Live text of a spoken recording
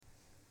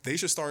they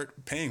should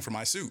start paying for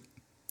my suit.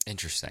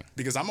 Interesting.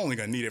 Because I'm only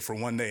going to need it for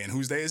one day. And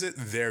whose day is it?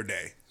 Their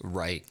day.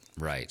 Right.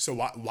 So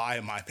why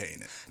am I paying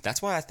it? That's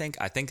why I think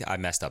I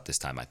messed up this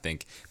time. I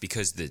think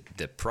because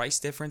the price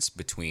difference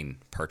between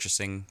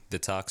purchasing the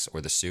tux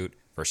or the suit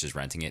versus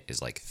renting it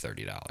is like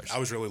 $30. I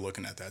was really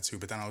looking at that too,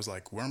 but then I was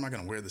like, where am I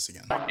going to wear this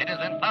again? It is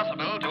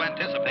impossible to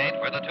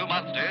anticipate where the two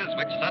monsters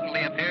which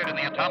suddenly appeared in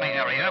the Atami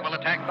area will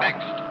attack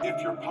next.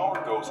 If your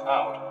power goes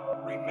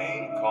out,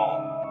 remain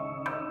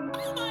calm.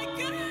 Oh my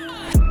God!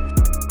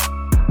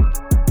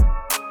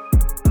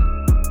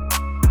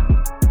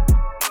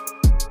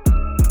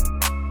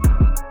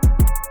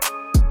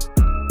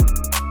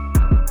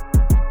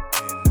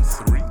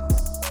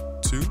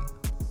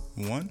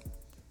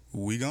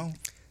 We go.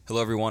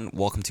 Hello, everyone.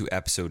 Welcome to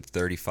episode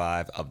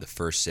 35 of the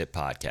First Sip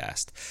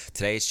podcast.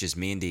 Today, it's just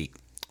me and Deke.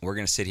 We're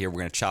going to sit here. We're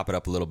going to chop it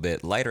up a little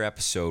bit. Lighter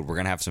episode. We're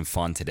going to have some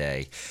fun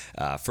today.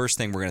 First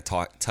thing, we're going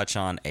to touch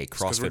on a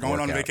CrossFit workout. We're going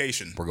on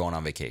vacation. We're going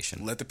on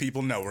vacation. Let the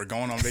people know we're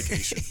going on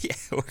vacation.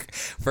 Yeah.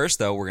 First,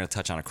 though, we're going to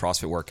touch on a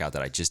CrossFit workout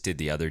that I just did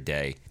the other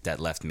day that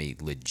left me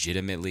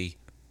legitimately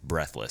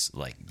breathless,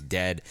 like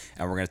dead.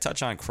 And we're going to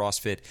touch on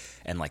CrossFit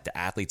and like the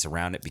athletes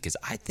around it, because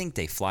I think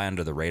they fly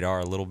under the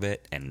radar a little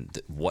bit, and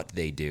what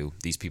they do.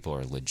 These people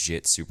are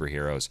legit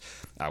superheroes.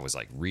 I was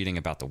like reading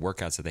about the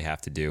workouts that they have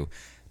to do.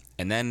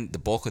 And then the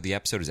bulk of the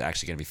episode is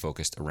actually going to be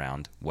focused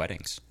around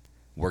weddings.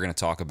 We're going to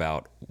talk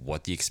about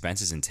what the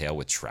expenses entail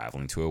with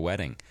traveling to a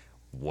wedding.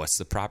 What's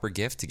the proper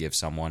gift to give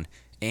someone?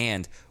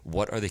 And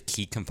what are the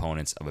key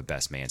components of a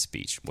best man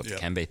speech? What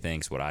Dekimbe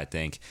thinks, what I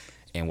think,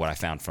 and what I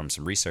found from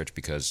some research,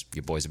 because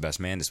your boy's the best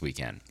man this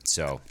weekend.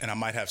 So, and I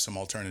might have some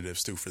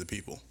alternatives too for the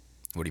people.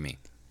 What do you mean?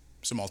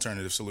 Some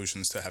alternative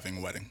solutions to having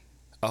a wedding.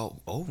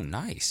 Oh,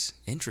 nice.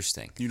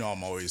 Interesting. You know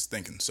I'm always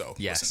thinking, so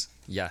yes.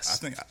 I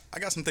think I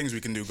got some things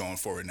we can do going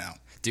forward now,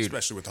 dude,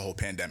 especially with the whole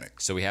pandemic.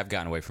 So we have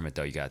gotten away from it,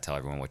 though. You got to tell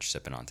everyone what you're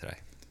sipping on today.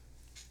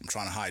 I'm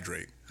trying to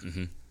hydrate.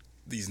 Mm-hmm.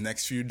 These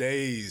next few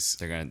days,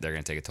 they're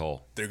gonna take a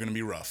toll. They're gonna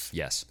be rough.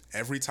 Yes.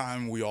 Every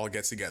time we all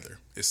get together,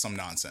 it's some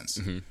nonsense.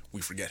 Mm-hmm.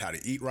 We forget how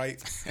to eat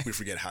right. We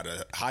forget how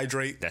to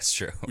hydrate. That's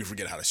true. We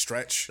forget how to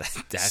stretch.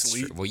 That's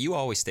sleep. True. Well, you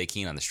always stay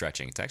keen on the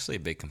stretching. It's actually a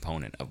big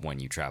component of when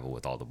you travel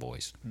with all the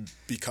boys.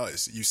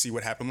 Because you see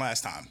what happened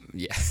last time.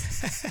 Yeah.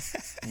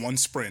 One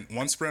sprint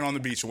on the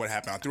beach, and what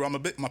happened? I threw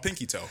out my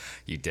pinky toe.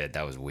 You did.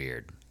 That was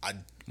weird.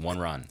 One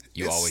run.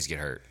 You always get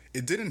hurt.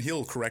 It didn't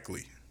heal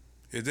correctly.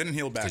 It didn't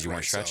heal back. Because you weren't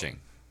right, stretching. So.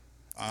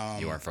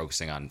 You weren't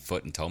focusing on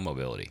foot and toe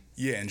mobility.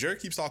 Yeah, and Jared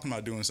keeps talking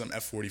about doing some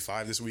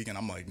F45 this week, and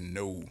I'm like,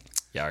 no.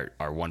 Yeah,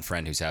 our one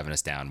friend who's having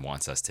us down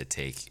wants us to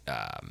take,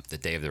 the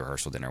day of the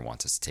rehearsal dinner,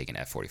 wants us to take an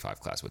F45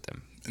 class with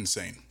him.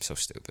 Insane. So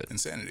stupid.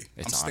 Insanity.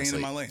 It's I'm staying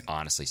in my lane.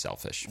 Honestly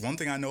selfish. One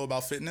thing I know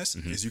about fitness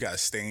is you got to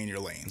stay in your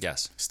lane.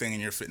 Yes. Stay in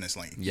your fitness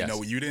lane. Yes. You know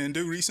what you didn't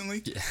do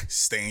recently? Yeah.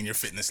 Stay in your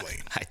fitness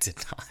lane. I did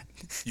not.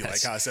 You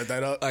like how I set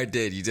that up? I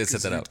did. You did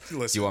set that up.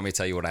 Listen, do you want me to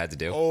tell you what I had to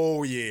do?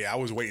 Oh, yeah. I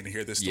was waiting to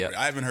hear this story. Yep.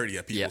 I haven't heard it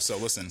yet, people, Yep. so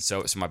listen.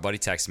 So my buddy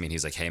texted me, and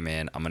he's like, hey,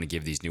 man, I'm going to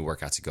give these new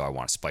workouts a go. I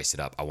want to spice it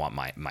up. I want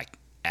my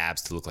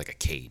abs to look like a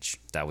cage.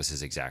 That was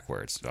his exact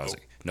words. So I was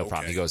like, no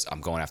problem. He goes,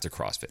 I'm going after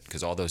CrossFit,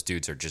 because all those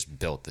dudes are just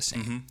built the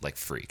same, like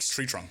freaks.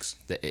 Tree trunks.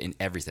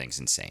 Everything's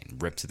insane.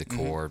 Ripped to the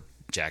core,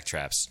 jack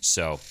traps.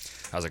 So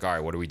I was like, all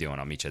right, what are we doing?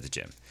 I'll meet you at the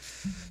gym.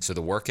 So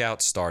the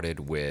workout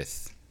started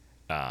with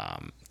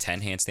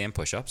 10 handstand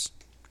push-ups,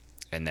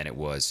 and then it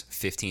was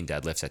 15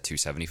 deadlifts at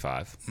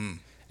 275,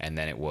 and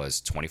then it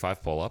was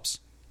 25 pull-ups,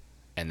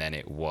 and then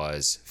it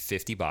was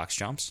 50 box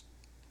jumps,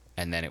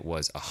 and then it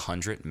was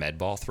 100 med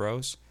ball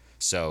throws.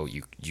 So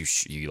you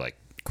like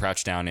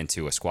crouch down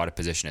into a squatted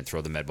position and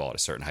throw the med ball at a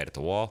certain height at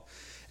the wall,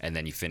 and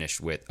then you finish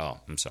with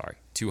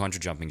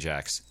 200 jumping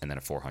jacks, and then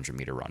a 400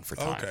 meter run for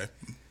time. Okay.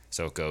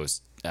 So it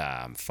goes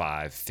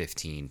 5,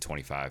 15,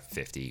 25,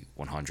 50,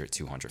 100,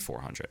 200,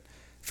 400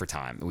 for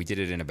time. And we did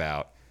it in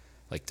about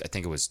I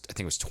think it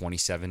was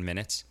 27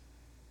 minutes,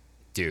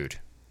 dude.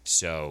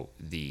 So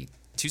the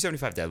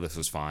 275 deadlift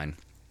was fine.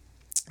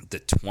 The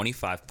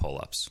 25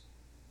 pull-ups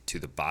to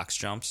the box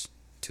jumps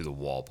to the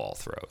wall ball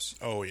throws.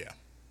 Oh, yeah.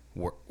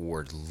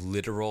 Were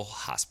literal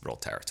hospital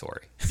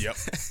territory. Yep.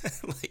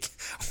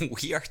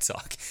 We are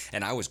talking.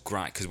 And I was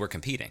grind because we're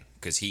competing.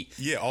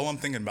 Yeah, all I'm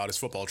thinking about is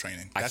football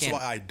training. That's why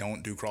I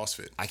don't do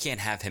CrossFit. I can't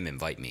have him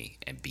invite me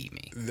and beat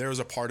me. There's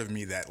a part of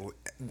me that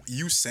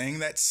you saying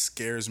that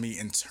scares me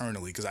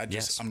internally, because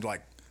I'm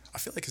like, I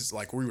feel like it's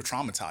like we were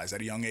traumatized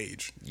at a young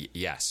age.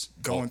 Yes.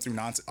 Going through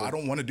nonsense. I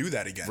don't want to do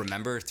that again.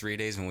 Remember 3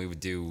 days when we would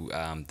do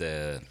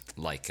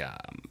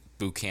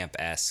boot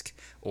camp-esque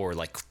or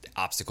like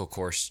obstacle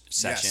course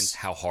sessions, yes.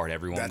 How hard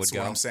everyone would go? That's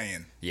what I'm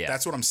saying. Yeah.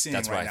 That's what I'm seeing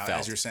right now felt.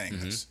 as you're saying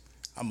this.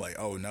 I'm like,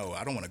 oh no,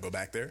 I don't want to go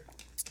back there.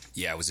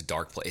 Yeah, it was a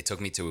dark place. It took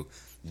me to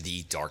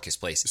the darkest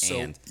place.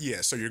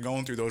 So you're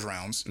going through those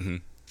rounds. Mm-hmm.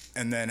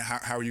 And then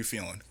how are you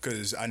feeling?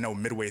 Because I know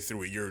midway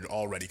through it, you're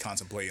already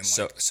contemplating.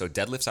 So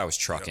deadlifts, I was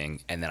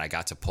trucking, and then I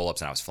got to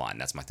pull-ups, and I was flying.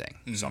 That's my thing.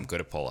 Mm-hmm. So I'm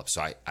good at pull-ups.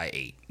 So I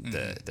ate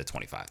the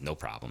 25, no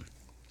problem.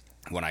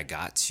 When I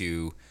got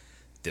to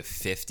the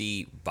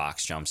 50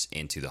 box jumps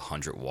into the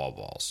 100 wall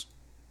balls,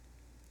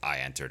 I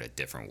entered a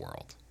different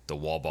world. The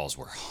wall balls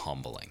were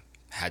humbling.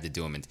 Had to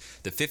do them in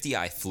the 50.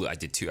 I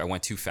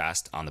went too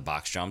fast on the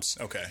box jumps.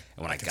 Okay.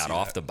 And when I got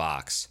off the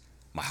box,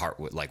 my heart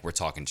would, like, we're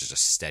talking just a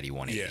steady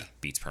 180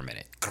 beats per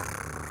minute.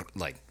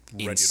 Like,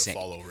 ready insane. to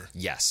fall over.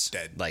 Yes.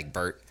 Dead. Like,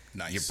 Bert,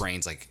 nice. Your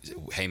brain's like,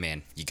 hey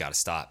man, you got to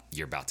stop.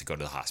 You're about to go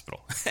to the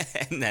hospital.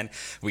 And then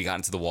we got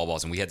into the wall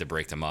balls, and we had to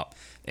break them up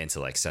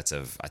into like sets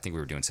of, I think we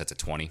were doing sets of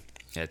 20.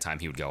 At a time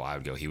he would go, I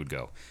would go, he would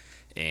go.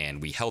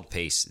 And we held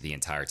pace the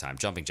entire time.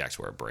 Jumping jacks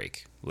were a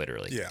break,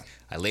 literally. Yeah.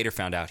 I later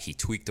found out he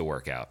tweaked the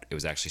workout. It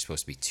was actually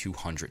supposed to be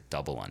 200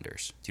 double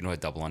unders. Do you know what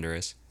a double under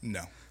is?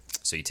 No.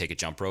 So you take a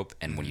jump rope,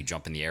 and when you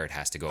jump in the air, it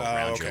has to go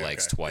around your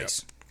legs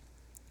twice.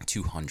 Yep.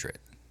 200.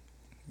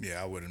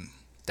 Yeah, I wouldn't.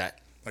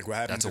 Like what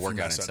happens that's a if you workout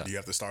mess itself. up? Do you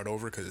have to start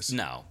over?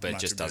 No, but it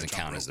just doesn't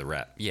count as the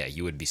rep. Yeah,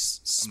 you would be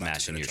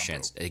smashing your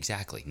shins.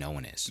 Exactly. No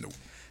one is. Nope.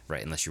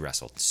 Right, unless you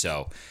wrestled.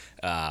 So,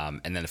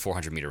 and then the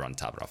 400-meter run to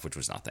top it off, which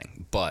was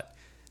nothing. But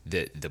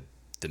the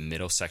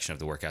middle section of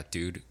the workout,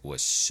 dude,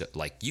 was so,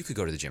 like, you could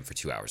go to the gym for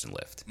 2 hours and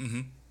lift.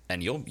 Mm-hmm.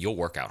 And you'll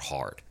work out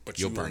hard. But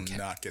you'll will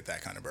not get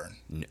that kind of burn.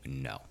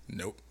 No.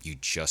 Nope. You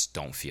just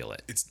don't feel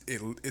it.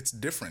 It's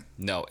different.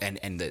 No,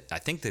 and I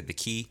think that the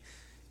key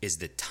is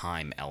the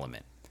time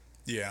element.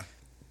 Yeah.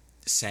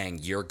 Saying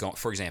you're going,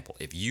 for example,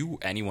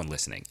 anyone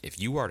listening, if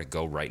you are to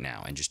go right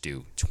now and just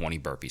do 20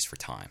 burpees for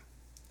time,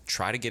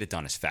 try to get it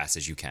done as fast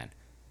as you can.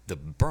 The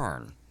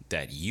burn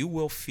that you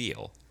will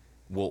feel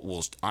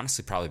will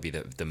honestly probably be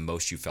the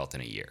most you felt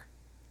in a year.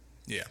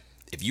 Yeah.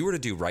 If you were to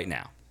do right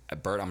now,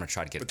 Bert, I'm going to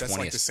try to get 20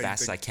 like as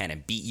fast as I can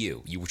and beat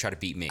you. You will try to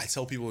beat me. I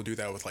tell people to do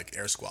that with like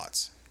air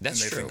squats.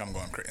 That's and they true. Think I'm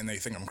going and they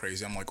think I'm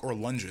crazy. I'm like, or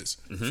lunges.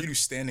 Mm-hmm. If you do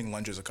standing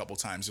lunges a couple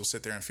times, you'll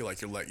sit there and feel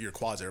like your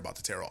quads are about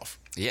to tear off.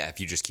 Yeah, if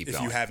you just keep going.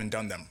 If you haven't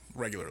done them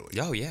regularly.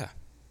 Oh, yeah.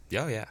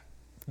 Oh, yeah.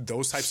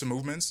 Those types of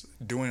movements,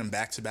 doing them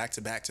back to back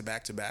to back to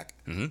back to back,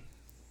 mm-hmm.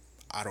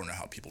 I don't know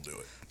how people do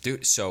it.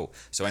 Dude, so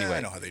anyway.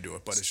 I know how they do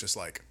it, but it's just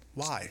like,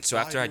 why? So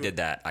after I did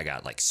that, I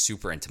got like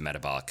super into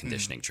metabolic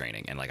conditioning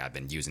training, and like I've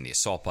been using the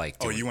assault bike.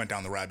 You went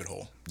down the rabbit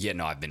hole. Yeah,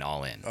 no, I've been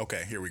all in.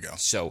 Okay, here we go.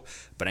 So,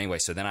 but anyway,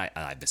 so then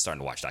I've been starting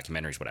to watch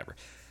documentaries, whatever.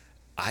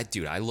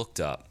 I looked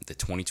up the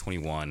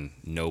 2021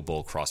 No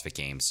Bull CrossFit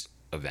Games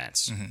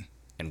events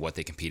and what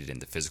they competed in,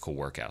 the physical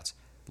workouts.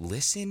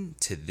 Listen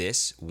to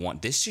this one.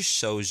 This just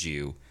shows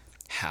you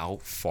how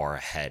far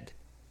ahead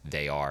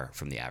they are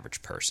from the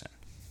average person.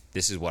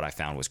 This is what I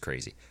found was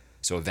crazy.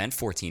 So event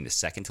 14, the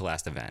second to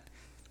last event,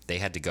 they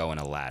had to go in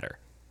a ladder,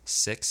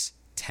 6,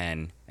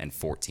 10, and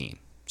 14.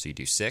 So you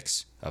do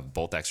 6 of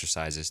both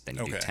exercises, then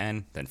you do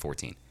 10, then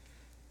 14.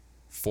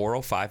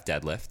 405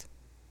 deadlift,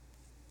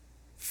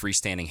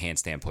 freestanding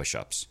handstand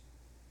push-ups.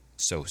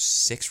 So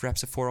 6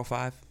 reps of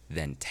 405,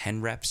 then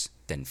 10 reps,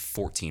 then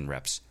 14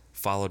 reps,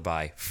 followed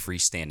by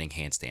freestanding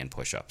handstand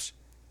push-ups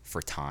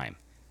for time.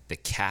 The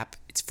cap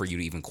for you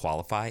to even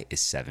qualify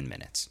is 7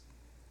 minutes.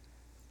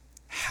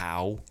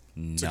 How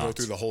nuts. To go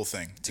through the whole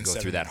thing. To go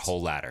through that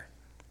whole ladder.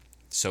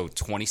 So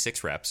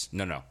 26 reps.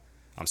 No.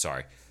 I'm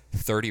sorry.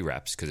 30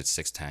 reps, because it's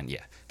 610.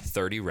 Yeah.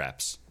 30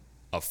 reps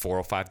of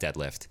 405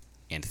 deadlift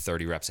and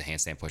 30 reps of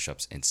handstand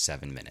push-ups in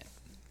 7 minutes.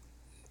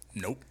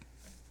 Nope.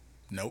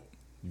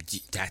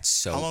 That's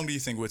so... How long do you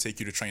think it would take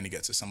you to train to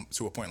get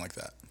to a point like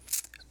that?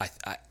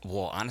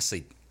 Well,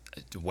 honestly,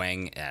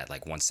 weighing at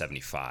like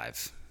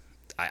 175...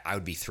 I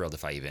would be thrilled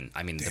if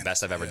the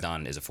best I've ever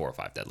done is a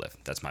 405 deadlift.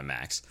 That's my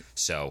max.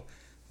 So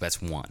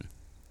that's 1.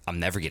 I'm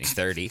never getting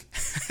 30.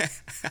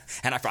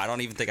 And I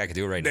don't even think I could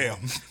do it right now.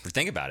 But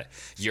think about it.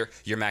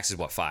 Your max is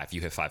what, 5?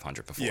 You hit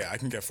 500 before. Yeah, I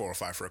can get 4 or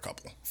 5 for a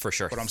couple. For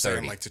sure. But I'm 30.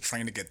 saying like to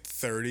train to get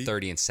 30.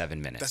 30 in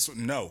 7 minutes.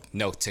 No,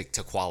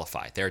 to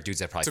qualify. There are dudes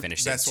that probably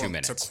finished in 2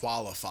 minutes. To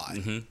qualify.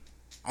 Mm-hmm.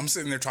 I'm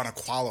sitting there trying to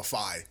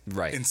qualify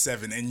in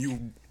 7,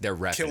 and they're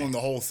killing the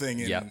whole thing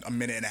in a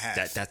minute and a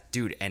half. That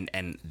dude,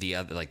 and the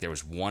other, like there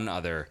was one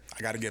other.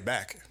 I got to get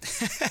back.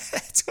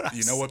 That's what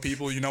you know what,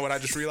 people? You know what I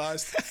just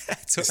realized?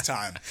 It's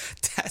time.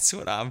 That's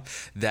what I'm.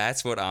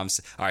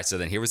 All right. So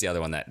then here was the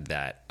other one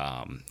that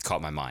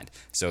caught my mind.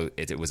 So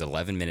it was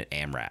 11-minute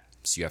AMRAP.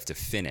 So you have to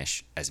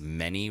finish as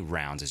many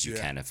rounds as you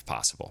can if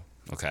possible.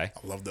 Okay.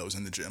 I love those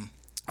in the gym.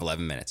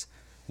 11 minutes.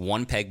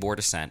 1 pegboard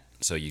ascent,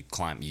 so you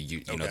climb,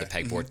 you know the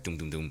pegboard, doom,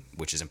 doom, doom,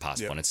 which is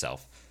impossible in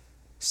itself.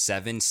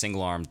 7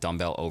 single-arm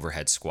dumbbell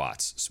overhead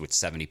squats with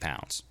 70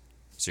 pounds.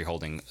 So you're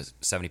holding a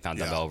 70-pound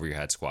dumbbell over your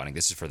head squatting.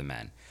 This is for the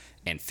men.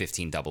 And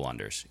 15 double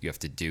unders. You have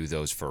to do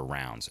those for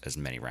rounds, as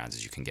many rounds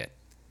as you can get.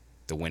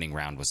 The winning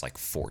round was like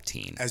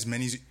 14. As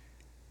many as...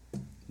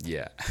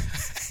 Yeah.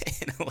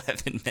 In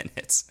 11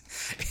 minutes.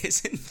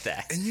 Isn't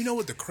that... And you know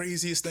what the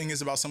craziest thing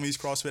is about some of these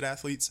CrossFit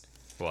athletes?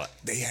 What?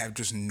 They have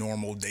just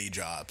normal day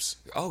jobs.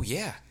 Oh,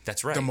 yeah.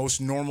 That's right. The most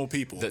normal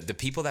people. The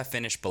people that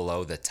finish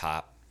below the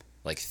top,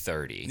 like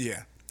 30,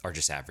 are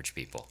just average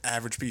people.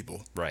 Average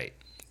people. Right.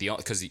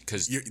 Because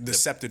the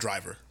SEPTA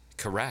driver.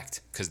 Correct.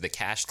 Because the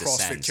cash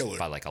CrossFit descends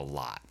by like a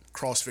lot.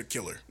 CrossFit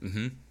killer.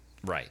 Mm-hmm.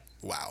 Right.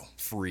 Wow.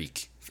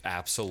 Freak.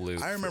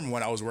 Absolute. I remember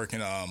when I was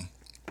working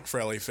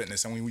for LA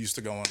Fitness, and we used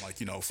to go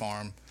and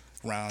farm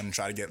around and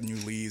try to get new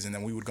leads, and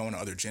then we would go into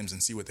other gyms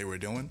and see what they were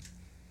doing.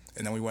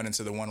 And then we went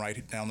into the one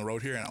right down the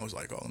road here, and I was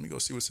like, oh, let me go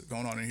see what's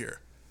going on in here.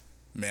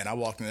 Man, I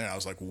walked in there, and I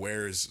was like,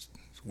 where's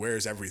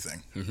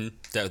everything? Mm-hmm.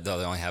 They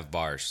only have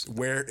bars.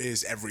 Where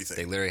is everything?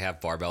 They literally have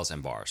barbells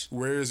and bars.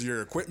 Where's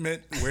your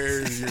equipment?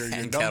 Where's your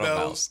And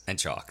dumbbells? kettlebells and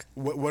chalk.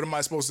 What am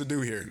I supposed to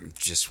do here?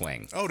 Just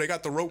swing. Oh, they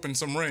got the rope and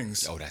some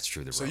rings. Oh, that's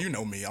true. So rope. you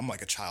know me. I'm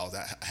like a child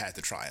that had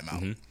to try them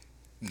out.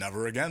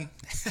 Never again.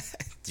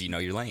 Do you know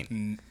your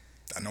lane?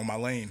 I know my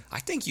lane. I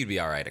think you'd be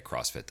all right at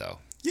CrossFit, though.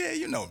 Yeah,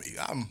 you know me.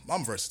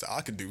 I'm versatile.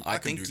 I can do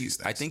these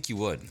things. I think you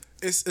would.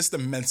 It's the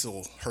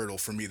mental hurdle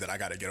for me that I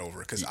got to get over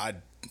because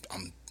I'm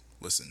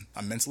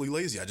mentally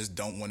lazy. I just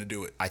don't want to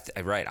do it.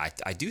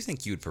 I do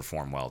think you'd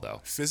perform well,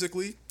 though.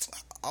 Physically,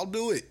 I'll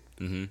do it.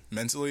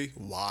 Mentally,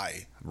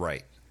 why?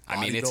 Right.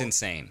 I mean, it's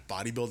insane.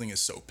 Bodybuilding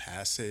is so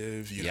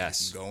passive. You can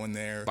go in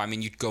there. But I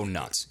mean, you'd go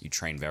nuts. You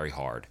train very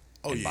hard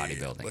in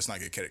bodybuilding. Yeah. Let's not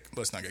get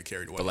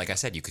carried away. But like I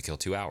said, you could kill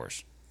 2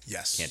 hours.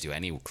 Yes. Can't do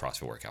any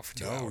CrossFit workout for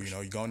 2 hours.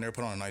 You go in there,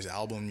 put on a nice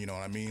album, you know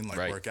what I mean?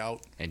 Work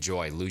out.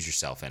 Enjoy, lose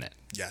yourself in it.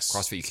 Yes.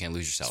 CrossFit, you can't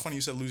lose yourself. It's funny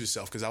you said lose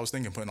yourself because I was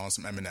thinking putting on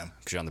some Eminem.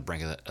 Because you're on the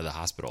brink of the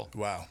hospital.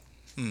 Wow.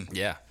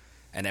 Yeah.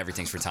 And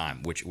everything's for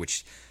time,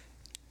 which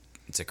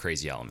it's a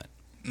crazy element.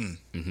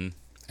 And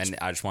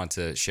I just want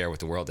to share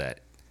with the world that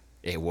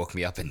it woke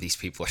me up, and these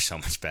people are so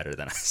much better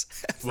than us.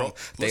 Well,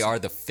 they are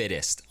the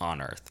fittest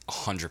on earth,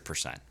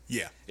 100%.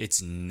 Yeah.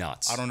 It's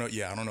nuts. I don't know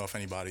if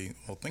anybody,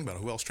 think about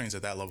it. Who else trains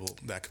at that level,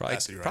 that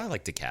capacity, right? Probably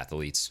like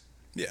decathletes.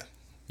 Yeah.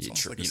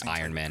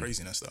 Ironman.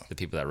 Craziness, though. The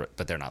people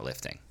but they're not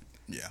lifting.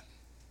 Yeah.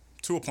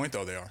 To a point,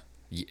 though, they are.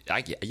 Yeah.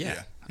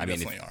 I mean,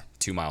 definitely are.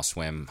 2 mile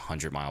swim,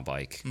 100-mile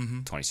bike,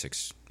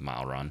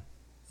 26-mile run.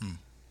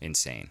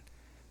 Insane.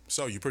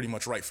 So you're pretty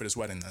much right for this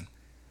wedding then.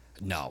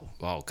 No.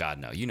 Oh, God,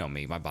 no. You know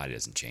me. My body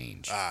doesn't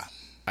change.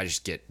 I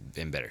just get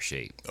in better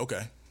shape.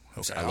 Okay.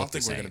 I don't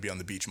think we're going to be on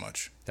the beach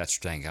much. That's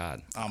thank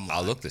God.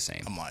 I'll look the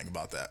same. I'm lying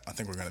about that. I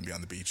think we're going to be on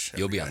the beach.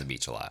 You'll be on the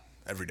beach a lot.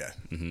 Every day.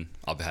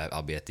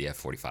 I'll be at the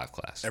F45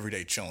 class. Every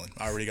day chilling.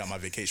 I already got my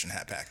vacation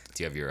hat packed.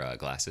 Do you have your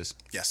glasses?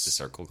 Yes. The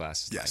circle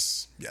glasses?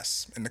 Yes. Nice.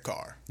 Yes. In the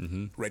car.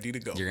 Ready to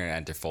go. You're going to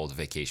enter full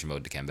vacation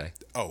mode, Dekimbe?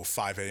 Oh,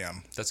 5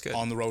 a.m. That's good.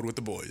 On the road with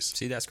the boys.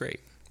 See, that's great.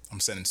 I'm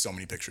sending so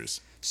many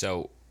pictures.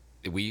 So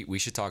we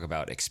should talk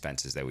about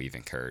expenses that we've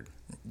incurred,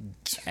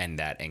 and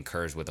that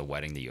incurs with a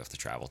wedding that you have to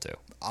travel to.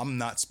 I'm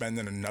not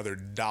spending another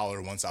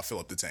 $1 once I fill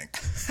up the tank.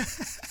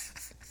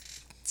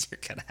 You're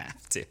gonna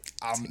have to.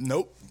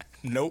 Nope.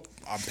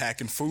 I'm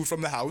packing food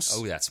from the house.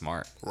 Oh, that's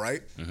smart.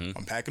 Right?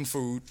 I'm packing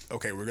food.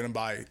 Okay, we're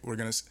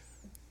gonna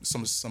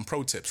some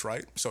pro tips,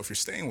 right? So if you're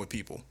staying with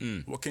people,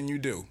 what can you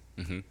do?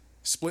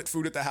 Split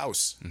food at the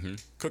house.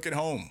 Cook at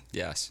home.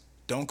 Yes.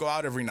 Don't go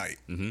out every night.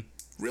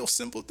 Real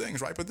simple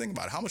things, right? But think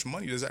about it. How much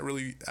money does that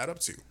really add up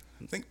to?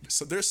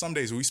 So there's some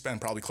days we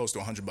spend probably close to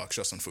 $100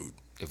 just on food.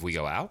 If we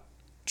go out?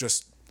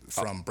 Just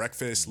from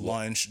breakfast,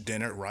 lunch,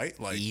 dinner, right?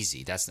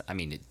 Easy.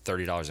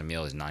 $30 a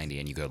meal is $90,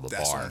 and you go to the bar.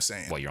 That's what I'm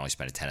saying. Well, you're only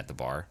spending $10 at the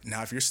bar.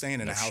 Now, if you're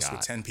staying in a house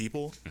with 10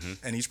 people,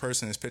 and each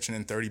person is pitching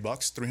in $30,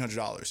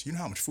 $300. You know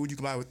how much food you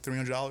can buy with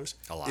 $300?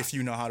 A lot. If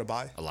you know how to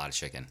buy. A lot of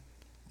chicken.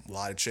 A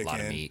lot of chicken. A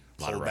lot of meat.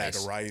 A lot of bag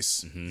of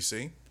rice. You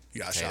see?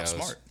 You got to shop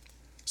smart.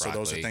 So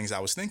those are things I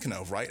was thinking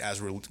of, right,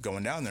 as we're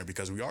going down there,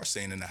 because we are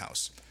staying in the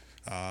house.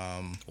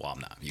 Well, I'm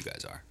not. You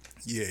guys are.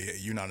 Yeah.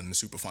 You're not in the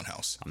super fun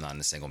house. I'm not in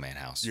the single man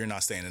house. You're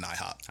not staying in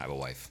IHOP. I have a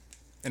wife.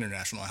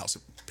 International House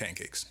of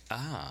Pancakes.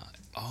 Oh,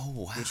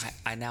 wow.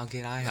 I now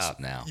get IHOP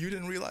now. You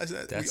didn't realize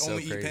that? That's we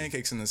only so eat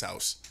pancakes in this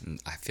house.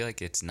 I feel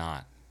like it's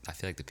not. I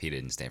feel like the P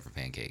didn't stand for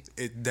pancake.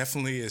 It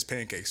definitely is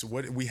pancakes.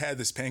 We had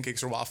this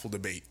pancakes or waffle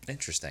debate.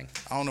 Interesting.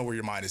 I don't know where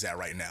your mind is at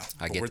right now.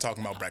 We're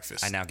talking about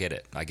breakfast. I now get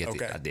it. I get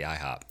the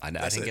IHOP. I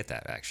didn't get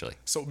that, actually.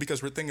 So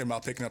because we're thinking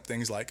about picking up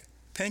things like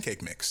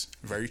pancake mix,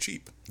 very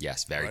cheap.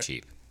 Yes, very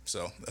cheap.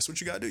 So that's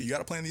what you got to do. You got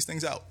to plan these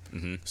things out.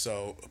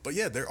 So, but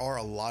yeah, there are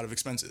a lot of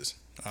expenses.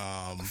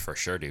 For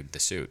sure, dude. The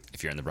suit,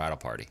 if you're in the bridal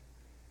party.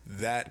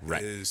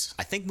 Is.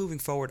 I think moving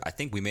forward, I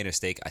think we made a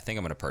mistake. I think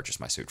I'm going to purchase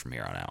my suit from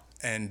here on out.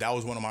 And that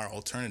was one of my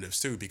alternatives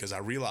too, because I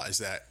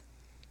realized that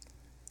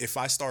if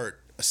I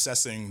start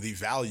assessing the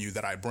value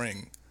that I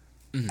bring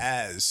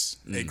as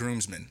a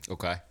groomsman,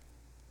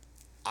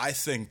 I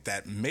think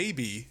that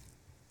maybe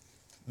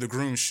the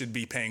groom should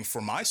be paying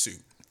for my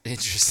suit.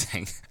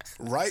 Interesting.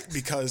 Right?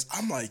 Because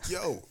I'm like,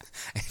 yo.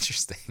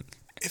 Interesting.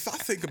 If I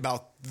think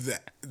about the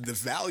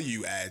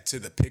value add to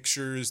the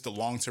pictures, the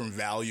long-term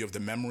value of the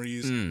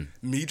memories,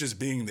 me just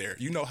being there,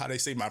 you know how they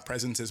say my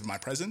presence is my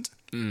present?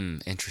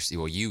 Interesting.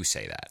 Well, you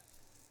say that.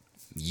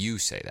 You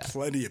say that.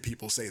 Plenty of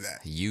people say that.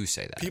 You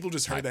say that. People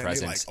just heard that and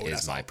they're like, oh,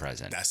 that's my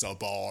present. That's a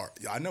bar.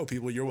 I know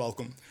people, you're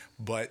welcome.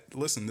 But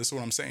listen, this is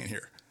what I'm saying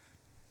here.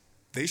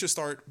 They should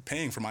start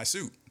paying for my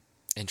suit.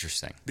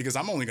 Interesting. Because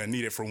I'm only going to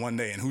need it for one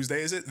day. And whose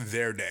day is it?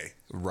 Their day.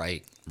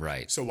 Right.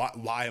 So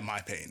why am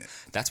I paying it?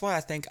 That's why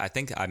I think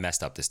I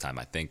messed up this time.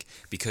 I think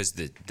because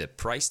the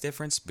price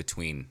difference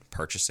between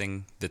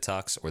purchasing the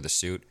tux or the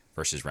suit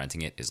versus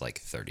renting it is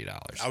like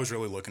 $30. I was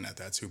really looking at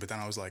that too. But then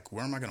I was like,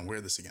 where am I going to wear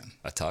this again?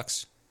 A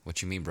tux?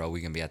 What you mean, bro?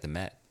 We gonna be at the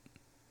Met.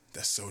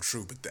 That's so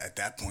true. But at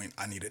that point,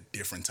 I need a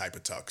different type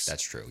of tux.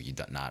 That's true. You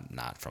don't,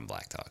 not from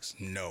Black Tux.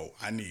 No,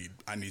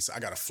 I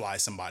gotta fly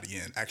somebody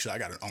in. Actually, I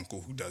got an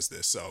uncle who does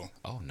this. So.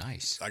 Oh,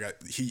 nice.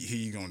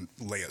 He gonna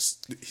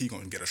he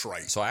gonna get us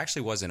right. So I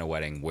actually was in a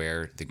wedding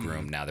where the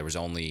groom. Now there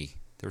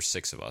were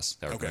 6 of us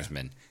that were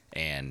groomsmen,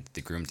 and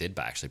the groom did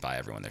actually buy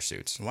everyone their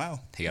suits.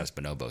 Wow. He got us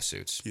bonobo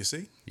suits. You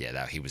see?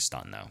 Yeah, he was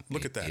stunned though.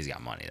 Look at that. He's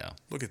got money though.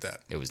 Look at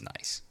that. It was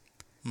nice.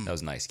 That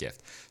was a nice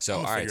gift. So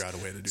I'm all right. figure out a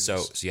way to do so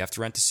this. so you have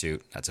to rent a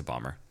suit. That's a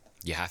bummer.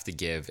 You have to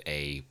give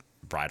a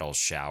bridal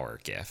shower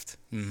gift.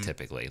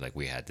 Typically, like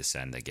we had to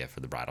send a gift for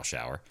the bridal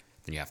shower.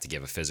 Then you have to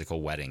give a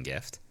physical wedding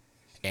gift,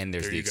 and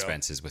there's the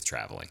expenses with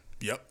traveling.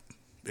 Yep,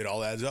 it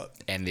all adds up.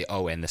 And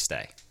the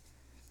stay.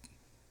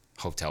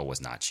 Hotel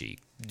was not cheap.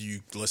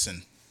 You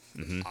listen.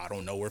 I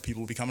don't know where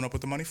people will be coming up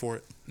with the money for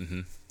it.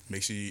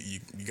 Makes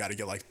you got to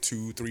get like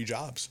 2-3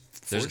 jobs,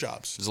 4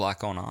 jobs. There's a lot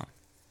going on.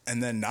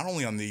 And then not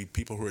only on the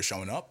people who are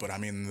showing up, but I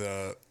mean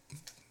the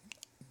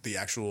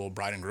actual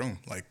bride and groom,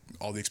 like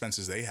all the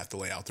expenses they have to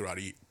lay out throughout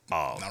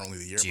not only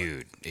the year.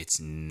 Dude, it's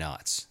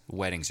nuts.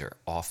 Weddings are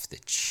off the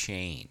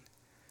chain.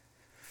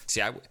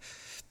 See, I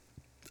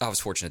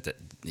was fortunate that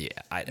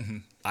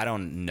I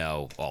don't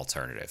know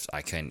alternatives.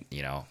 I can,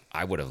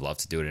 I would have loved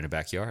to do it in a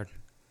backyard.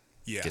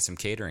 Yeah. Get some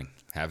catering,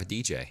 have a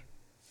DJ.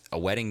 A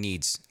wedding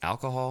needs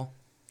alcohol,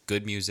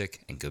 good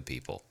music, and good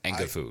people, and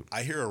good food.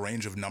 I hear a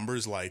range of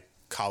numbers like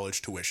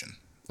college tuition.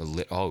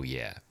 Oh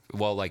yeah.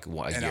 Well, like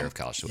a year of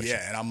college tuition.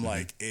 Yeah, and I'm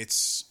like,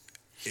 it's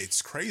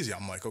crazy.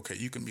 I'm like, okay,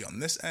 you can be on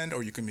this end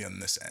or you can be on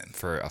this end.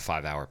 For a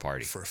 5-hour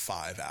party. For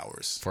 5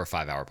 hours. For a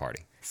 5-hour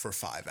party. For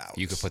 5 hours.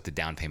 You could put the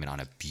down payment on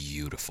a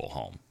beautiful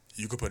home.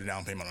 You could put a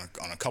down payment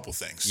on a couple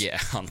things. Yeah,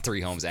 on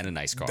 3 homes and a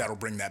nice car. That'll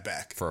bring that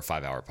back. For a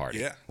 5-hour party.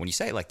 Yeah. When you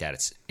say it like that,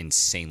 it's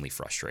insanely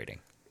frustrating.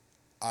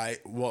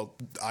 Well,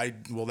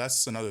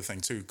 that's another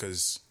thing too,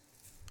 because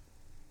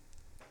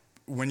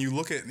when you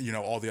look at,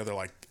 all the other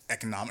like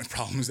economic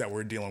problems that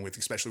we're dealing with,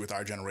 especially with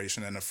our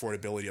generation and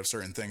affordability of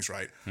certain things,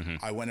 right? We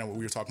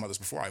were talking about this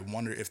before. I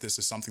wonder if this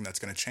is something that's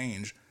going to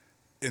change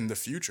in the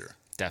future.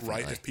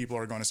 Definitely. Right? If people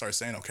are going to start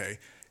saying, okay,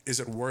 is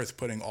it worth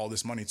putting all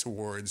this money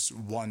towards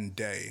one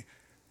day?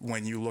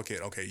 When you look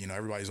at, okay,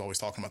 everybody's always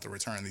talking about the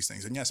return of these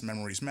things. And yes,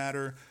 memories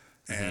matter,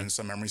 and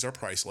some memories are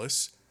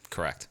priceless.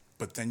 Correct.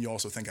 But then you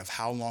also think of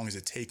how long is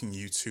it taking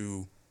you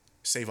to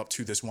save up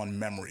to this one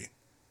memory,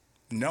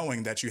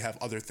 knowing that you have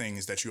other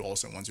things that you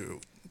also want to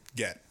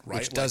get, right?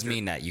 Which does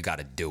mean that you got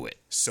to do it.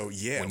 So,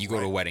 yeah. When you go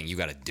to a wedding, you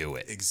got to do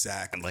it.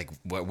 Exactly.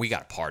 And we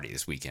got a party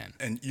this weekend.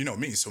 And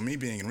me. So me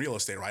being in real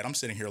estate, right? I'm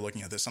sitting here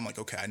looking at this. I'm like,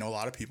 okay, I know a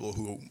lot of people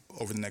who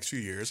over the next few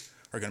years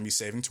are going to be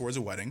saving towards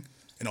a wedding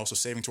and also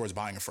saving towards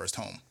buying a first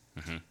home.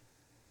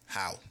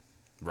 How?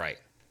 Right.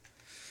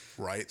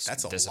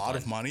 That's a lot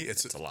of money.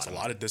 It's a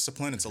lot of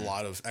discipline. It's a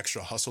lot of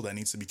extra hustle that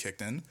needs to be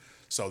kicked in.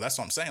 So that's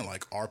what I'm saying.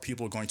 Like, are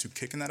people going to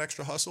kick in that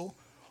extra hustle?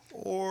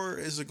 Or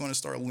is it going to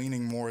start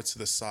leaning more to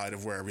the side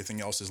of where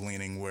everything else is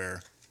leaning,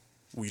 where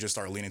we just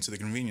start leaning to the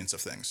convenience of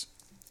things?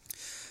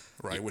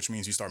 Right? Yeah. Which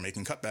means you start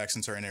making cutbacks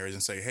in certain areas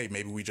and say, hey,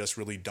 maybe we just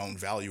really don't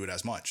value it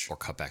as much. Or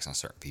cutbacks on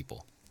certain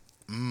people.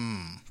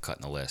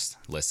 Cutting the list.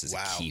 List is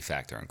a key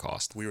factor in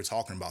cost. We were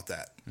talking about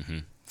that.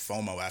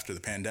 FOMO after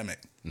the pandemic.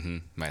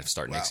 Might have to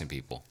start nixing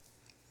people.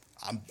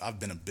 I've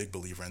been a big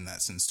believer in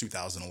that since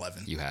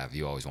 2011. You have.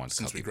 You always wanted to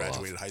since we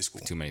graduated high school.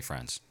 Too many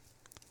friends.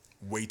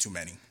 Way too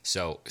many.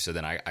 So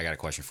then I got a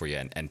question for you,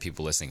 and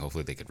people listening,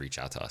 hopefully they could reach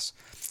out to us.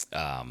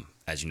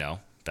 As you know,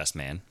 best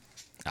man,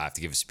 I have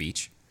to give a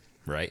speech,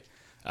 right?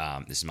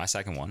 This is my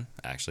second one,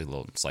 actually, a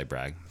little slight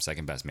brag.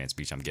 Second best man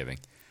speech I'm giving.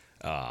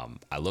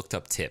 I looked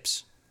up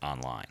tips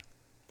online.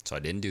 So I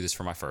didn't do this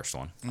for my first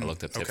one. I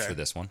looked up tips for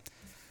this one.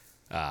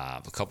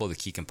 A couple of the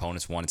key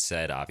components. One, it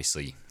said,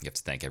 obviously, you have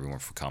to thank everyone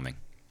for coming.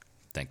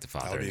 Thank the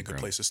father. That would be a good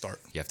place to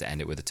start. You have to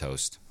end it with a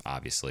toast,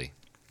 obviously.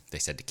 They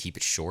said to keep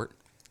it short.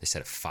 They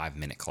said a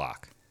 5-minute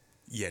clock.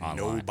 Yeah,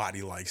 online.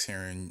 Nobody likes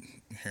hearing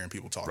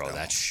people talk. Bro,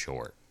 that's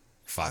short.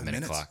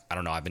 5-minute clock. I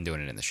don't know. I've been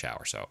doing it in the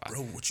shower, so.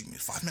 Bro, what you mean?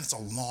 5 minutes is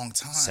a long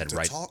time to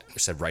talk?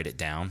 Said write it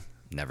down.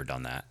 Never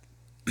done that.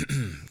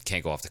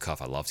 Can't go off the cuff.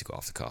 I love to go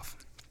off the cuff.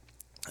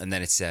 And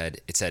then it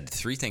said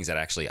 3 things that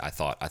actually I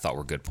thought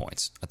were good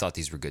points. I thought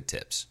these were good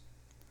tips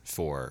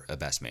for a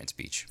best man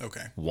speech.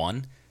 Okay.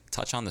 1,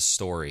 touch on the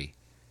story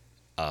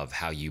of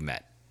how you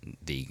met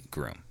the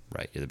groom,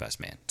 right? You're the best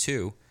man.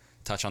 2,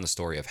 touch on the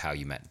story of how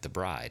you met the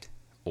bride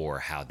or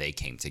how they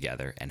came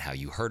together and how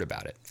you heard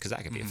about it, because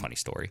that could be a funny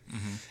story.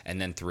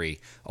 And then 3,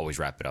 always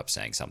wrap it up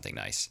saying something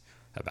nice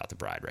about the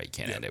bride, right? You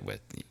can't end it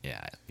with,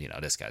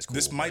 this guy's cool.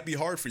 This might be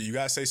hard for you. You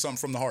got to say something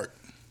from the heart.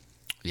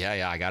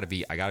 Yeah, I gotta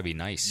be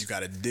nice. You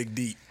gotta dig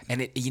deep.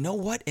 And you know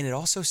what? And it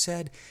also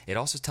tell me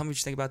what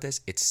you think about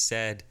this. It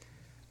said,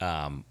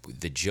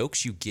 the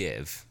jokes you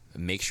give,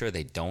 make sure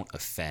they don't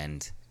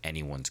offend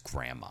anyone's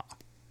grandma.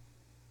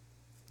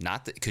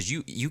 Not because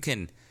you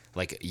can,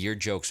 like, your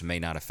jokes may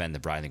not offend the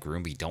bride and the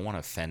groom, but you don't want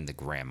to offend the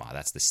grandma.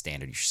 That's the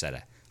standard you should set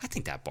at. I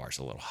think that bar's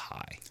a little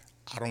high.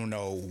 I don't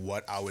know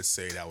what I would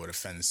say that would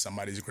offend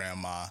somebody's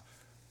grandma.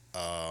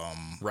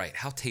 Right.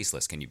 How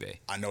tasteless can you be?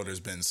 I know there's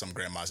been some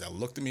grandmas that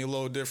looked at me a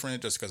little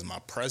different just because of my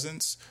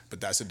presence, but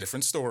that's a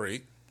different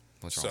story.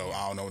 What's wrong So with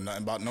I don't know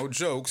nothing about no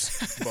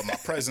jokes, but my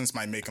presence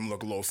might make them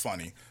look a little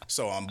funny.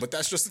 So but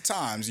that's just the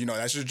times,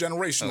 that's just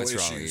generational What's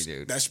issues. wrong with you,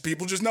 dude? That's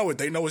people just know it.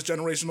 They know it's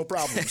generational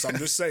problems. I'm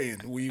just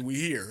saying, we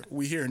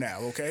here now,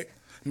 okay?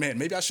 Man,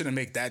 maybe I shouldn't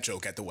make that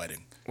joke at the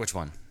wedding. Which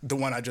one? The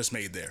one I just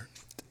made there.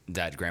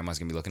 That grandma's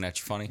gonna be looking at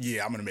you funny?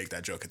 Yeah, I'm gonna make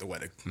that joke at the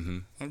wedding. Mm-hmm.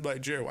 I'm like,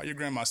 Jared, why your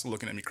grandma still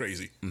looking at me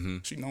crazy? Mm-hmm.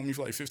 She known me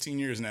for like 15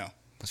 years now.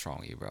 What's wrong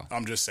with you, bro?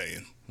 I'm just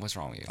saying. What's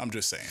wrong with you? I'm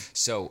just saying.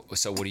 So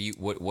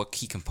what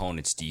key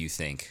components do you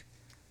think?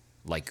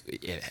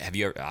 Like, have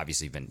you ever,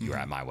 obviously you were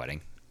at my wedding,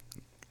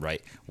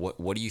 right?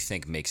 What do you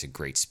think makes a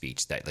great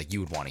speech that like you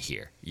would want to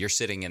hear? You're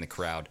sitting in the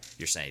crowd,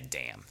 you're saying,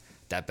 "Damn,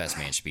 that best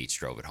man speech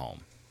drove it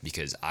home."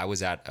 Because I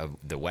was at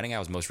the wedding I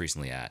was most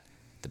recently at,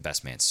 the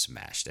best man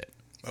smashed it.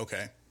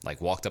 Okay.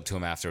 Like, walked up to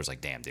him after, was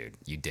like, "Damn, dude,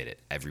 you did it."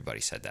 Everybody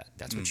said that.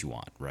 That's what you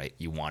want, right?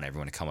 You want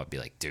everyone to come up and be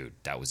like, "Dude,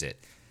 that was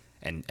it."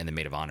 And the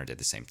maid of honor did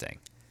the same thing.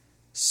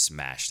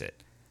 Smashed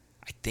it.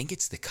 I think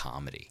it's the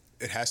comedy.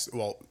 It has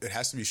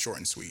to be short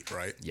and sweet,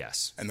 right?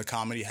 Yes. And the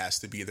comedy has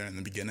to be there in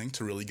the beginning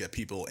to really get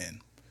people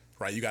in,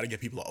 right? You got to get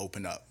people to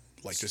open up.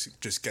 Like,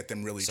 just get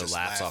them really just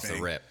laughs laughing, off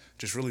the rip.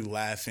 Just really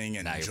laughing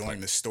and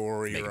enjoying the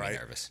story, making me right?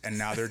 nervous. And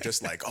now they're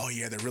just like, oh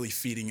yeah, they're really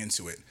feeding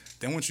into it.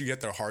 Then once you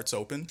get their hearts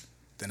open,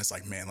 then it's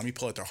like, man, let me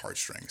pull at their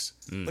heartstrings.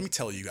 Let me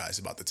tell you guys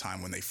about the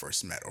time when they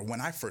first met, or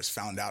when I first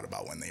found out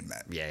about when they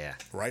met. Yeah.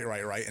 Right.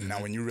 And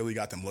now when you really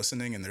got them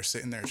listening and they're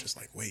sitting there, it's just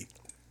like, wait,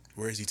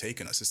 where is he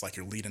taking us? It's like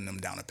you're leading them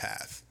down a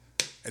path.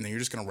 And then you're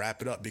just going to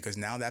wrap it up because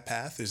now that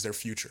path is their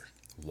future.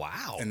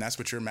 Wow. And that's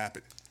what you're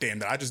mapping. Damn,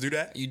 did I just do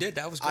that? You did.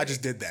 That was great. I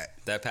just did that.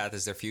 That path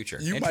is their future.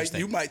 You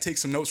might take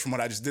some notes from what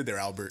I just did there,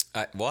 Albert.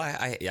 I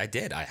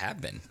did. I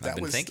have been. I've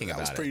been thinking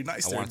about it. That was pretty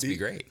nice. I want it to be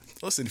great.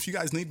 Listen, if you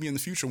guys need me in the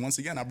future, once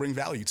again, I bring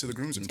value to the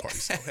groomsmen party.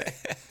 So, hey,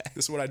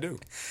 this is what I do.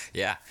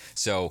 Yeah.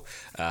 So.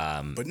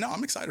 But no,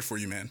 I'm excited for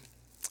you, man.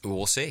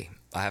 We'll see.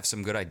 I have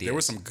some good ideas. There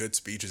were some good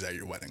speeches at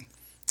your wedding.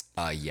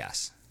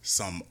 Yes.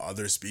 Some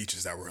other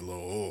speeches that were a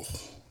little...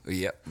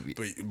 Yep.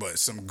 But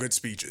some good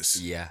speeches.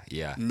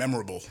 Yeah.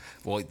 Memorable.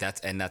 Well,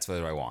 that's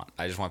what I want.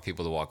 I just want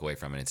people to walk away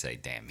from it and say,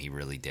 "Damn, he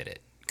really did it."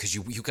 Because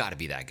you got to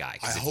be that guy.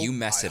 Because if you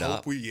mess it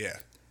up,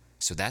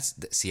 So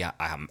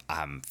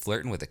I'm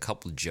flirting with a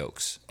couple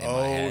jokes in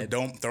my head.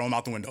 Don't throw them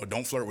out the window.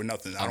 Don't flirt with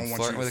nothing. I don't want you.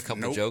 Flirting with a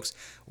couple jokes.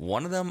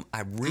 One of them,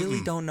 I really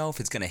don't know if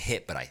it's gonna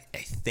hit, but I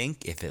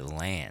think if it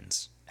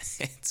lands,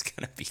 it's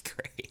gonna be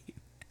great.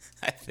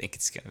 I think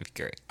it's gonna be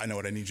great. I know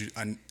what I need you.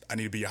 I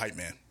need to be your hype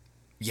man.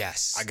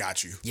 Yes. I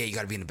got you. Yeah, you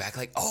got to be in the back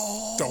like,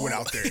 oh. Throw it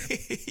out there.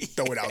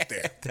 Throw it out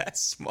there.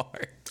 That's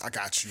smart. I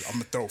got you. I'm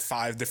going to throw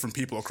 5 different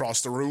people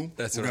across the room.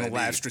 We're going to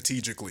laugh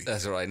strategically.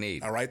 That's what I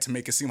need. All right? To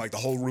make it seem like the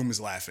whole room is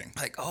laughing.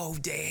 Like, oh,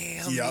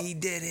 damn. He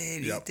did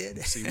it. Yep. He did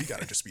it. See, we got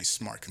to just be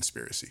smart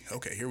conspiracy.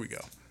 Okay, here we go.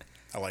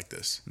 I like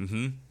this.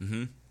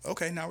 Mm-hmm.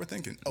 Okay, now we're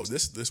thinking,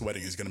 this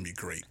wedding is going to be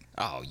great.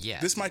 Oh, yeah.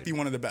 This might be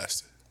one of the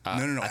best.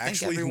 No.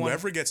 Actually, everyone...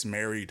 whoever gets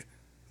married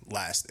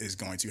last is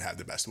going to have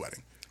the best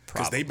wedding.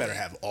 Because they better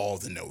have all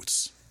the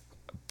notes.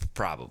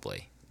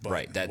 Probably.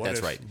 Right. That's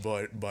right.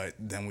 But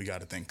then we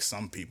got to think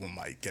some people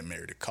might get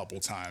married a couple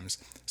times,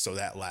 so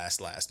that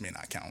last may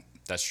not count.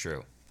 That's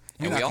true.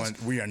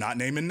 We are not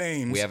naming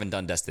names. We haven't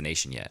done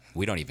destination yet.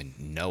 We don't even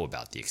know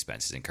about the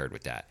expenses incurred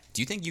with that.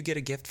 Do you think you get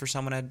a gift for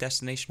someone at a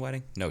destination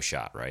wedding? No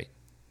shot, right?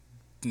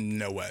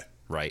 No way.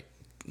 Right?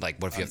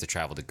 Like, what if you have to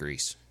travel to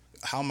Greece?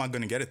 How am I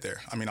going to get it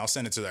there? I mean, I'll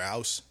send it to their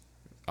house.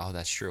 Oh,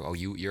 that's true. Oh,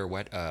 you're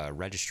a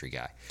registry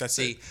guy.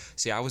 See,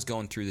 I was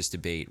going through this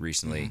debate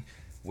recently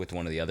with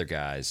one of the other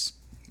guys.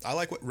 I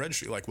like what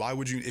registry. Like, why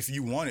would you, if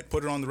you want it,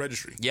 put it on the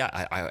registry? Yeah,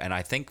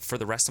 I think for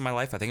the rest of my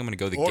life, I think I'm going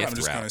to go the or gift I'm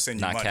just route, going to send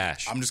you not money.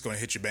 cash. I'm just going to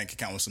hit your bank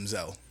account with some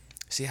Zelle.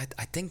 See,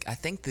 I think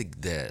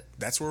the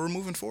that's where we're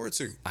moving forward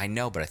to. I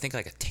know, but I think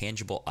like a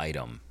tangible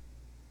item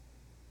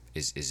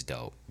is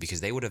dope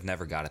because they would have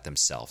never got it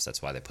themselves.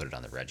 That's why they put it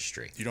on the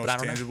registry. You know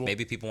what's tangible? Know.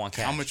 Maybe people want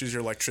cash. How much is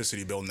your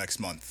electricity bill next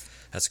month?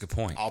 That's a good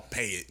point. I'll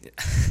pay it.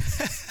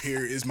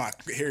 Here is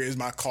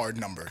my card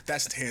number.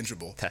 That's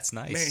tangible. That's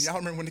nice. Man, y'all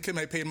remember when the kid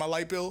paid my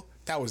light bill?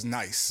 That was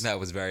nice. That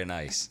was very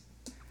nice.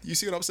 You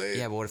see what I'm saying?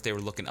 Yeah, but what if they were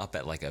looking up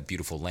at like a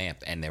beautiful lamp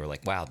and they were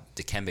like, "Wow,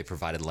 Dekimbe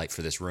provided light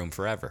for this room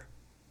forever."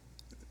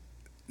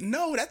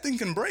 No, that thing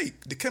can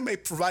break.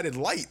 Dekimbe provided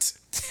light.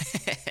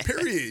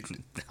 Period.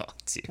 No,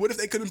 dude. What if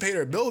they couldn't pay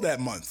their bill that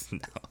month? No.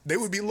 They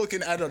would be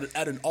looking at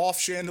an off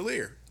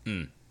chandelier.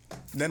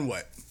 Then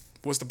what?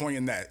 What's the point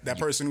in that? That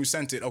person who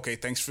sent it, okay,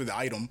 thanks for the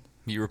item.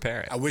 You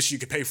repair it. I wish you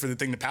could pay for the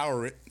thing to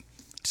power it.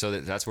 So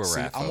that's where we're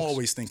at, folks. I'm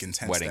always thinking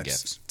 10 Wedding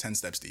steps. gifts. 10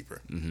 steps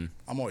deeper. Mm-hmm.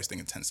 I'm always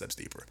thinking 10 steps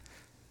deeper.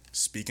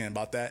 Speaking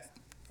about that,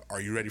 are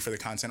you ready for the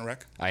content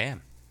rec? I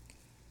am.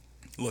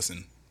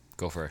 Listen.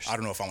 Go first. I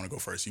don't know if I want to go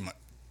first. You might.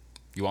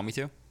 You want me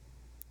to?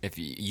 If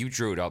you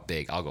drew it up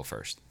big, I'll go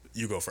first.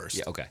 You go first.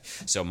 Yeah, okay.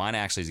 So mine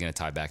actually is going to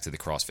tie back to the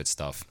CrossFit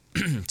stuff.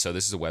 So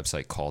this is a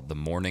website called The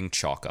Morning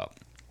Chalk Up.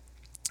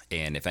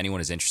 And if anyone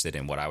is interested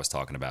in what I was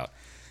talking about,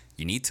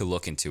 You need to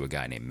look into a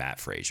guy named Matt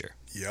Frazier.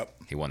 Yep.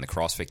 He won the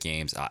CrossFit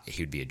Games.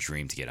 He would be a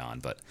dream to get on,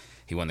 but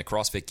he won the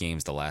CrossFit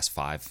Games the last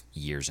 5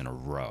 years in a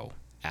row.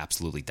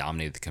 Absolutely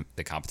dominated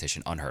the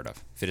competition, unheard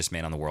of. Fittest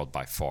man on the world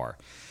by far.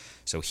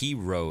 So he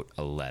wrote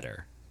a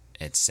letter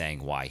and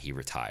saying why he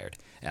retired.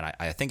 And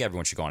I think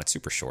everyone should go on. It's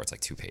super short. It's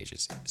like 2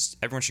 pages.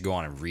 Everyone should go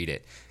on and read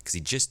it because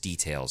he just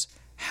details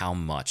how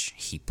much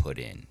he put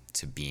in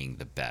to being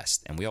the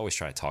best. And we always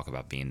try to talk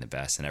about being the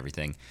best and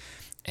everything.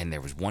 And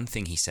there was one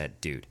thing he said,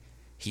 dude.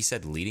 He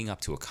said leading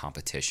up to a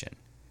competition,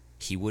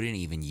 he wouldn't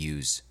even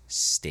use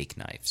steak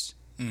knives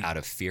out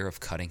of fear of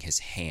cutting his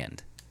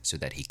hand so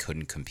that he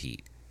couldn't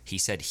compete. He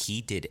said he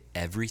did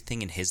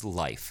everything in his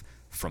life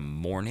from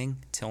morning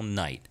till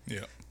night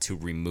to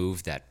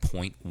remove that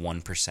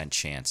 0.1%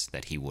 chance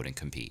that he wouldn't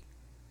compete.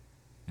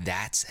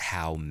 That's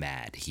how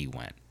mad he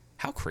went.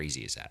 How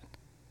crazy is that?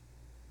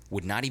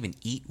 Would not even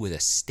eat with a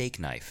steak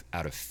knife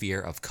out of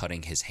fear of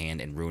cutting his hand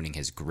and ruining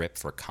his grip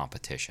for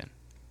competition.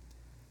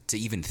 To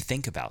even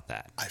think about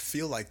that. I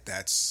feel like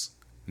that's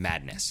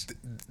madness.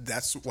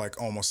 That's like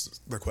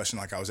almost the question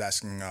like I was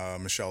asking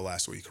Michelle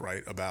last week,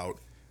 right? About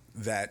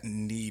that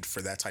need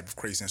for that type of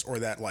craziness or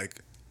that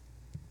like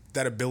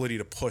that ability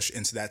to push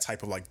into that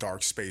type of like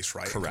dark space,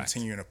 right? Correct. And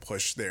continuing to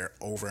push there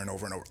over and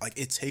over and over. Like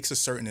it takes a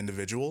certain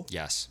individual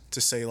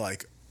to say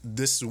like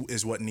this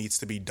is what needs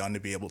to be done to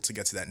be able to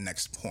get to that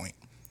next point,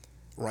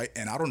 right?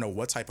 And I don't know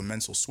what type of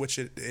mental switch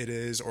it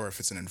is or if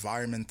it's an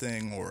environment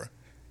thing or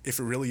if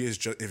it really is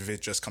if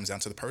it just comes down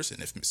to the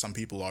person. If some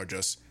people are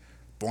just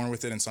born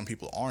with it and some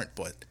people aren't,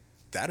 but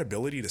that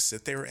ability to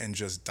sit there and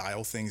just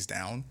dial things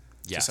down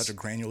to such a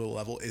granular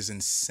level is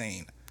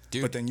insane.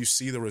 Dude, but then you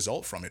see the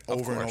result from it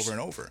over and over and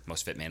over.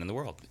 Most fit man in the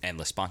world.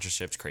 Endless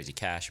sponsorships, crazy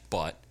cash,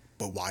 but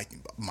why?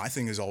 My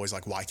thing is always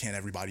like, why can't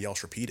everybody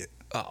else repeat it?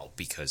 Oh,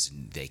 because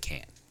they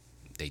can't.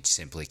 They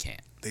simply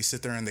can't. They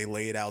sit there and they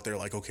lay it out there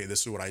like, okay,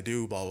 this is what I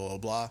do, blah, blah, blah,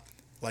 blah.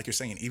 Like you're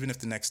saying, even if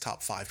the next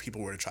top 5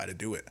 people were to try to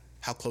do it,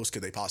 how close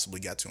could they possibly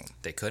get to them?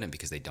 They couldn't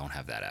because they don't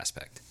have that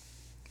aspect.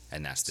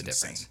 And that's the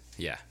difference. Insane.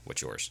 Yeah.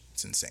 What's yours?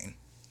 It's insane.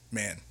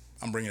 Man,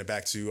 I'm bringing it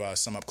back to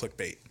Sum Up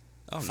Clickbait.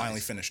 Oh, finally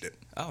finished it.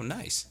 Oh,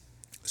 nice.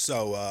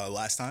 So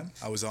last time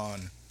I was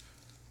on,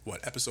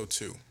 episode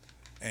 2.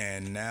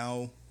 And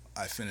now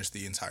I finished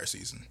the entire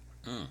season.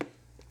 I'm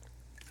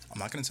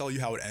not going to tell you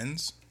how it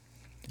ends,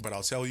 but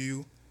I'll tell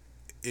you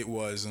it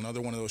was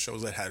another one of those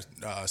shows that had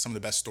some of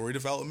the best story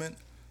development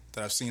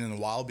that I've seen in a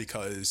while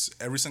because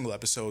every single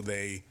episode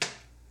they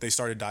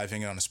started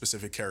diving in on a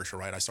specific character,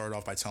 right? I started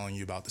off by telling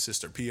you about the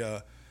sister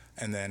Pia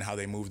and then how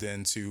they moved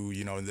into,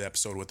 the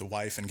episode with the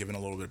wife and giving a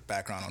little bit of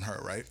background on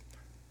her, right?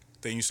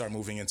 Then you start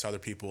moving into other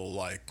people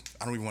like,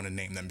 I don't even want to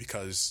name them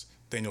because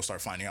then you'll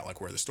start finding out like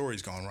where the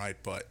story's going, right?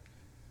 But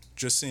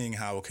just seeing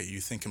how, okay,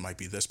 you think it might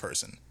be this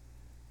person.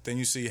 Then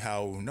you see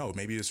how, no,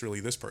 maybe it's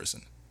really this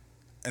person.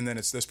 And then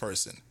it's this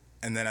person.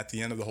 And then at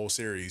the end of the whole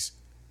series...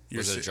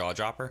 Was it a jaw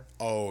dropper?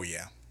 Oh,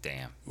 yeah.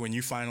 Damn. When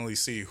you finally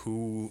see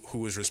who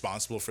is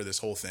responsible for this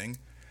whole thing,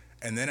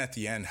 and then at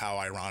the end, how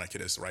ironic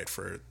it is, right,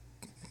 for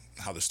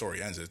how the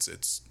story ends.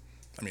 It's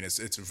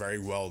very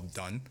well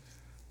done,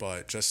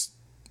 but just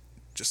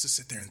to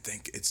sit there and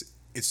think, it's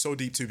so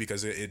deep too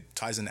because it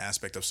ties in the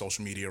aspect of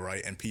social media,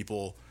 right, and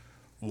people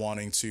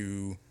wanting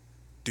to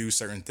do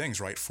certain things,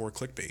 right, for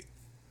clickbait,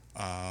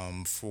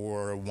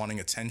 for wanting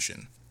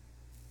attention,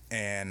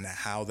 and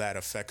how that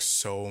affects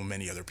so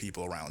many other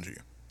people around you.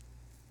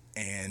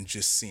 And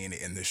just seeing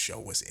it in this show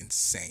was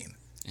insane.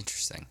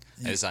 Interesting.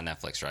 It's on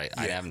Netflix, right?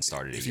 Yeah. I haven't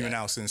started it yet. If you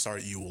announce it and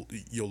start it,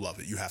 you'll love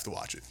it. You have to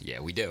watch it. Yeah,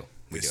 we do.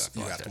 You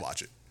have to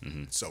watch it.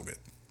 Mm-hmm. So good.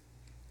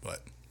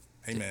 But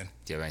hey, man.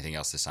 Do you have anything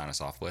else to sign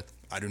us off with?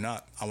 I do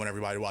not. I want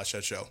everybody to watch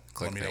that show.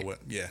 Let me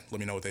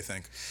know what they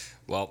think.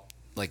 Well,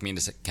 like me and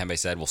Dekimbe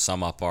said, we'll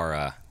sum up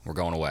our. We're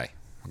going away.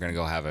 We're gonna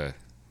go have a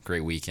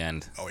great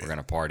weekend. Oh, yeah. We're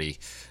gonna party.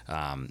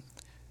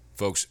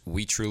 Folks,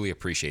 we truly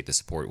appreciate the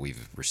support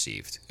we've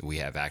received. We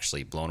have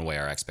actually blown away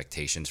our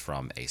expectations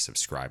from a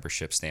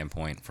subscribership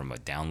standpoint, from a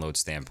download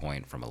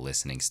standpoint, from a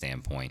listening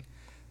standpoint.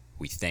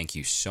 We thank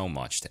you so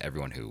much to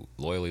everyone who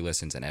loyally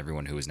listens and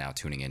everyone who is now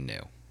tuning in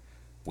new.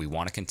 We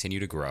want to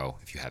continue to grow.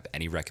 If you have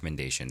any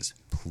recommendations,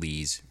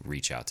 please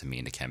reach out to me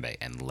and Dekimbe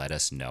and let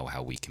us know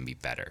how we can be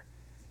better.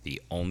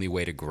 The only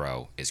way to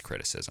grow is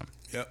criticism.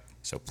 Yep.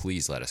 So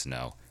please let us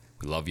know.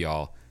 We love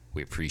y'all.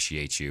 We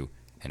appreciate you.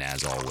 And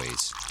as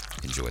always,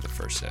 enjoy the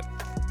first sip.